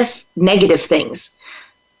 what if negative things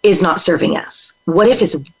is not serving us? What if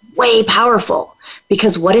is way powerful?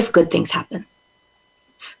 Because what if good things happen?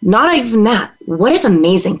 Not even that. What if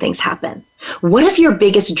amazing things happen? What if your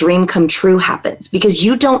biggest dream come true happens? Because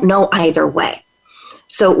you don't know either way.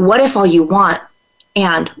 So what if all you want,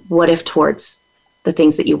 and what if towards the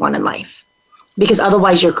things that you want in life? Because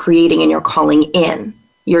otherwise you're creating and you're calling in.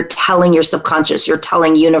 You're telling your subconscious, you're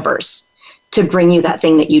telling universe to bring you that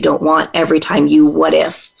thing that you don't want every time you what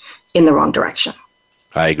if in the wrong direction.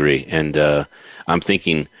 I agree. And I'm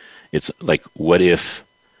thinking it's like, what if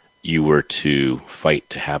you were to fight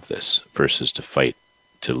to have this versus to fight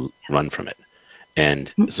to run from it?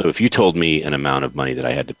 And so if you told me an amount of money that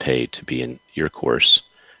I had to pay to be in your course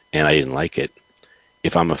and I didn't like it,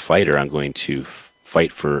 if I'm a fighter, I'm going to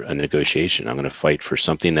fight for a negotiation. I'm going to fight for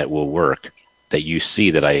something that will work, that you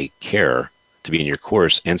see that I care to be in your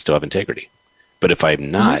course and still have integrity. But if I'm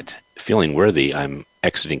not feeling worthy, I'm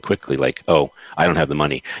exiting quickly like, oh, I don't have the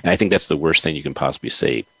money. And I think that's the worst thing you can possibly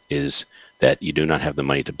say is that you do not have the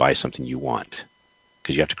money to buy something you want,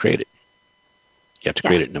 because you have to create it. You have to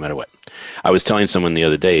create it no matter what. I was telling someone the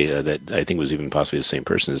other day that I think was even possibly the same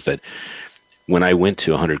person, is that when I went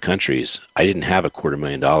to 100 countries, I didn't have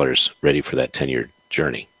 $250,000 ready for that 10-year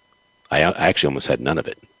journey. I actually almost had none of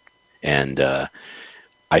it. And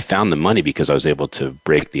I found the money because I was able to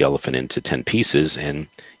break the elephant into 10 pieces, and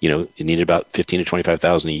it needed about $15,000 to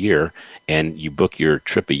 $25,000 a year. And you book your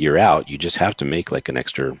trip a year out, you just have to make like an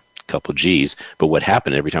extra couple G's. But what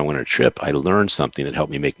happened every time I went on a trip, I learned something that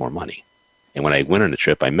helped me make more money. And when I went on a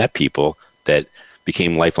trip, I met people that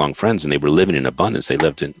became lifelong friends, and they were living in abundance. They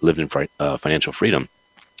lived in financial freedom.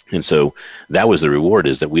 And so that was the reward,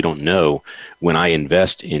 is that we don't know when I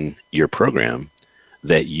invest in your program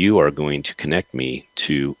that you are going to connect me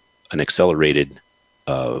to an accelerated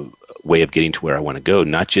way of getting to where I want to go,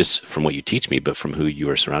 not just from what you teach me, but from who you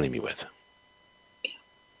are surrounding me with.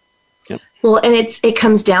 Yep. Well, and it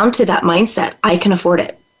comes down to that mindset. I can afford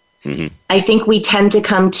it. Mm-hmm. I think we tend to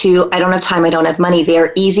come to, I don't have time, I don't have money.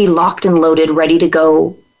 They're easy, locked and loaded, ready to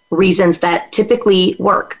go reasons that typically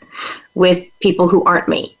work with people who aren't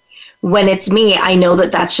me. When it's me, I know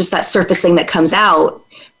that that's just that surface thing that comes out,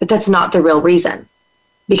 but that's not the real reason.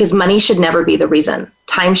 Because money should never be the reason.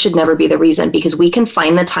 Time should never be the reason, because we can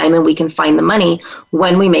find the time and we can find the money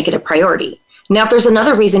when we make it a priority. Now, if there's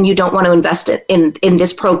another reason you don't want to invest in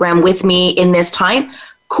this program with me in this time,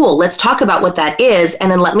 cool, let's talk about what that is, and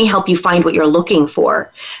then let me help you find what you're looking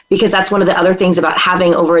for. Because that's one of the other things about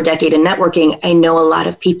having over a decade in networking. I know a lot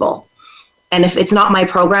of people. And if it's not my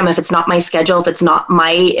program, if it's not my schedule, if it's not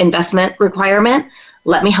my investment requirement,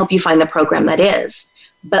 let me help you find the program that is.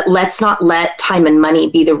 But let's not let time and money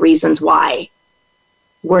be the reasons why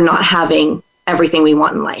we're not having everything we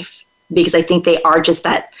want in life. Because I think they are just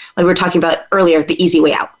that, like we were talking about earlier, the easy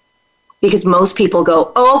way out. Because most people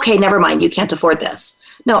go, oh, okay, never mind, you can't afford this.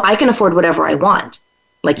 No, I can afford whatever I want.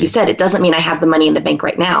 Like you said, it doesn't mean I have the money in the bank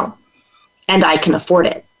right now. And I can afford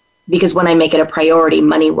it. Because when I make it a priority,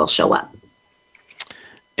 money will show up.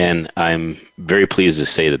 And I'm very pleased to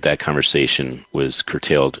say that conversation was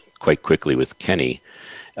curtailed quite quickly with Kenny,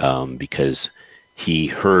 because he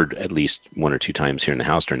heard at least one or two times here in the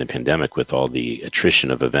house during the pandemic, with all the attrition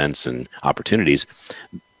of events and opportunities,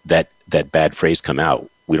 that bad phrase come out,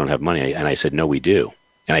 we don't have money. And I said, no, we do.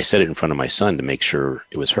 And I said it in front of my son to make sure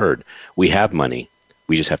it was heard. We have money.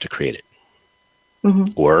 We just have to create it. Mm-hmm.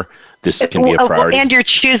 Or this can be a priority. And you're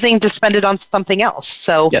choosing to spend it on something else.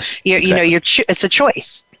 So yes, it's a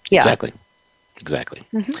choice. Yeah. Exactly.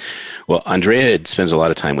 Mm-hmm. Well, Andrea spends a lot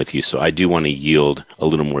of time with you, so I do want to yield a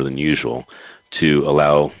little more than usual to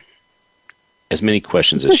allow as many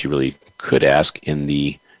questions as she really could ask in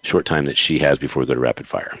the short time that she has before we go to rapid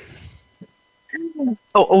fire.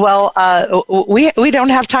 Oh, well, we don't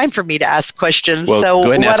have time for me to ask questions. Well, so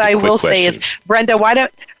go ahead and what ask I will question. say is, Brenda, why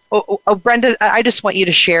don't Brenda, I just want you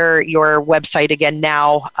to share your website again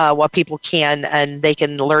now, while people can, and they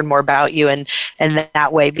can learn more about you and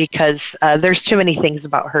that way, because there's too many things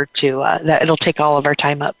about her too that it'll take all of our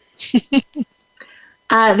time up.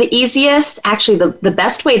 The easiest, actually the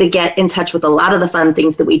best way to get in touch with a lot of the fun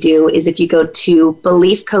things that we do is if you go to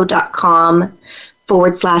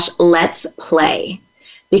beliefco.com/let's play,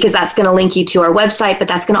 because that's going to link you to our website, but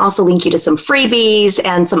that's going to also link you to some freebies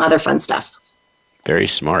and some other fun stuff. Very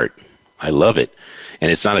smart. I love it.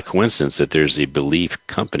 And it's not a coincidence that there's a Belief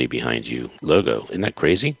Company behind you logo. Isn't that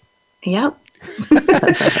crazy? Yep.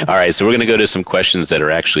 All right. So we're going to go to some questions that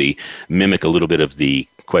are actually mimic a little bit of the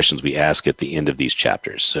questions we ask at the end of these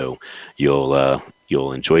chapters. So you'll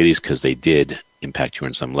enjoy these because they did impact you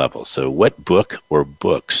on some level. So what book or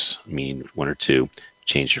books, one or two,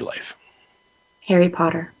 changed your life? Harry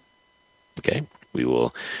Potter. Okay. We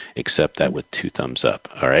will accept that with 2 thumbs up.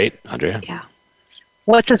 All right, Andrea? Yeah.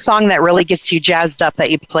 What's a song that really gets you jazzed up that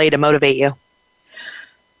you play to motivate you?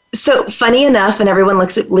 So funny enough, and everyone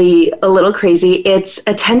looks at me a little crazy, it's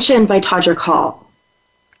Attention by Todrick Hall.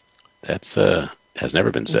 That's has never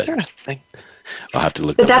been said. Interesting. I'll have to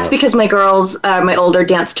look But that's up. Because my girls, my older,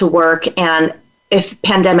 dance to work, and if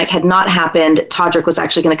pandemic had not happened, Todrick was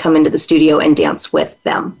actually going to come into the studio and dance with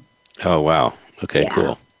them. Oh, wow. Okay, yeah.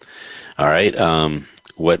 Cool. All right.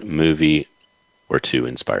 What movie or two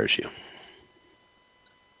inspires you?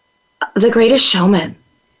 The Greatest Showman.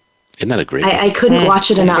 Isn't that a great I couldn't watch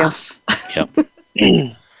it enough. Yep.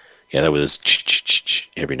 Yeah, that was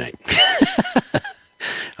every night.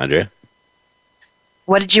 Andrea?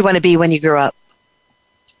 What did you want to be when you grew up?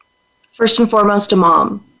 First and foremost, a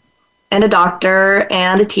mom, and a doctor,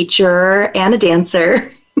 and a teacher, and a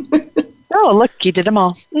dancer. Oh, look, you did them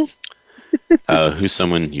all. Who's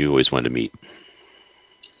someone you always wanted to meet?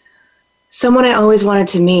 Someone I always wanted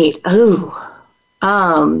to meet.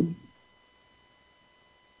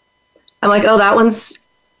 I'm like, that one's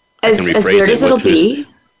as weird as it'll be.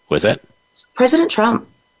 Was that? President Trump.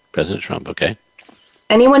 President Trump, okay.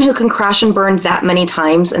 Anyone who can crash and burn that many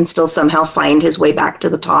times and still somehow find his way back to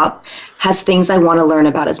the top has things I want to learn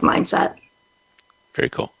about his mindset. Very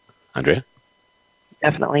cool. Andrea?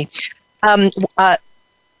 Definitely.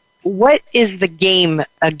 What is a game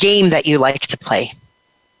that you like to play?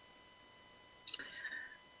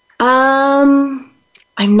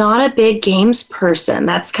 I'm not a big games person.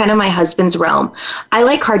 That's kind of my husband's realm. I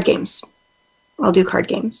like card games. I'll do card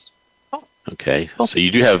games. Okay. So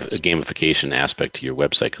you do have a gamification aspect to your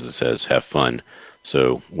website because it says have fun.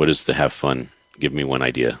 So what is the have fun? Give me one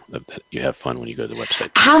idea of that you have fun when you go to the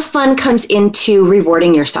website. Have fun comes into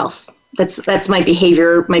rewarding yourself. That's my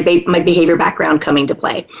behavior, my behavior background coming to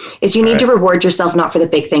play. Is you need to reward yourself not for the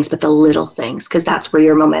big things, but the little things, because that's where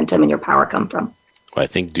your momentum and your power come from. Well, I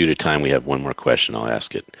think due to time, we have one more question. I'll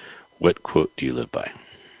ask it. What quote do you live by?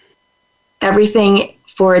 Everything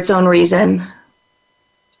for its own reason,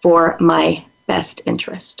 for my best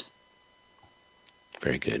interest.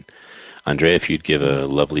 Very good. Andrea, if you'd give a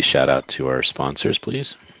lovely shout out to our sponsors,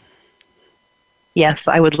 please. Yes,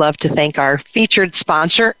 I would love to thank our featured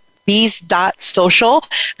sponsor, Bees.social,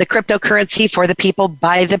 the cryptocurrency for the people,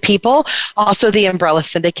 by the people. Also the Umbrella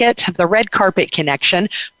Syndicate, the Red Carpet Connection,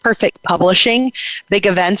 Perfect Publishing, Big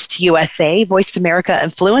Events USA, Voice America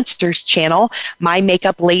Influencers Channel,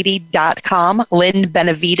 MyMakeupLady.com, Lynn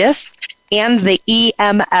Benavides, and the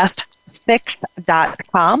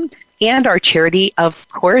EMFfix.com. And our charity, of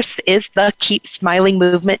course, is the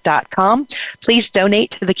KeepSmilingMovement.com. Please donate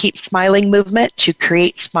to the Keep Smiling Movement to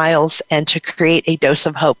create smiles and to create a dose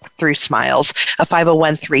of hope through smiles, a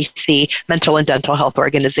 501(c) mental and dental health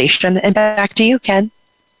organization. And back to you, Ken.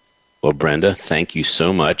 Well, Brenda, thank you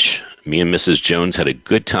so much. Me and Mrs. Jones had a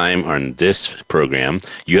good time on this program.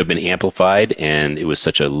 You have been amplified, and it was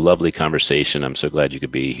such a lovely conversation. I'm so glad you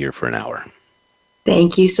could be here for an hour.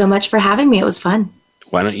 Thank you so much for having me. It was fun.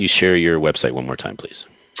 Why don't you share your website one more time, please?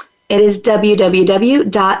 It is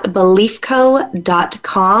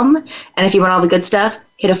www.beliefco.com. And if you want all the good stuff,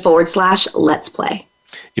 hit a /let's play.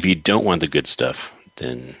 If you don't want the good stuff,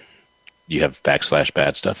 then you have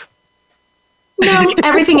 /bad stuff? No,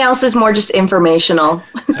 everything else is more just informational.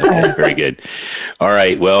 Okay, very good. All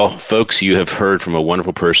right. Well, folks, you have heard from a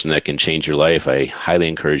wonderful person that can change your life. I highly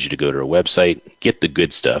encourage you to go to our website, get the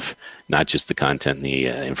good stuff, not just the content and the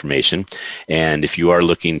information. And if you are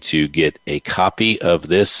looking to get a copy of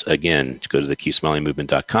this, again, go to the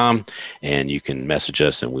KeepSmilingMovement.com and you can message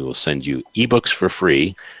us and we will send you ebooks for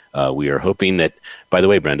free. We are hoping that, by the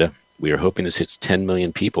way, Brenda, we are hoping this hits 10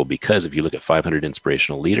 million people, because if you look at 500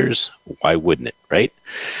 inspirational leaders, why wouldn't it, right?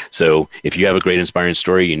 So if you have a great inspiring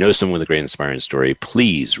story, you know someone with a great inspiring story,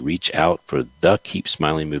 please reach out for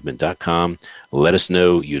thekeepsmilingmovement.com. Let us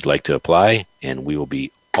know you'd like to apply, and we will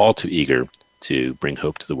be all too eager to bring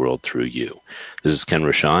hope to the world through you. This is Ken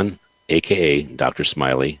Rochon, a.k.a. Dr.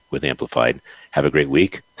 Smiley with Amplified. Have a great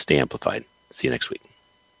week. Stay amplified. See you next week.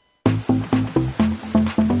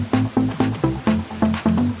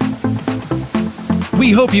 We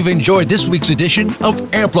hope you've enjoyed this week's edition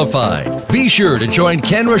of Amplified. Be sure to join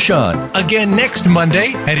Ken Rochon again next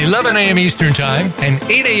Monday at 11 a.m. Eastern Time and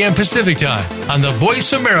 8 a.m. Pacific Time on the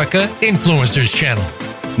Voice America Influencers Channel.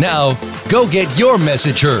 Now, go get your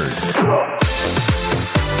message heard.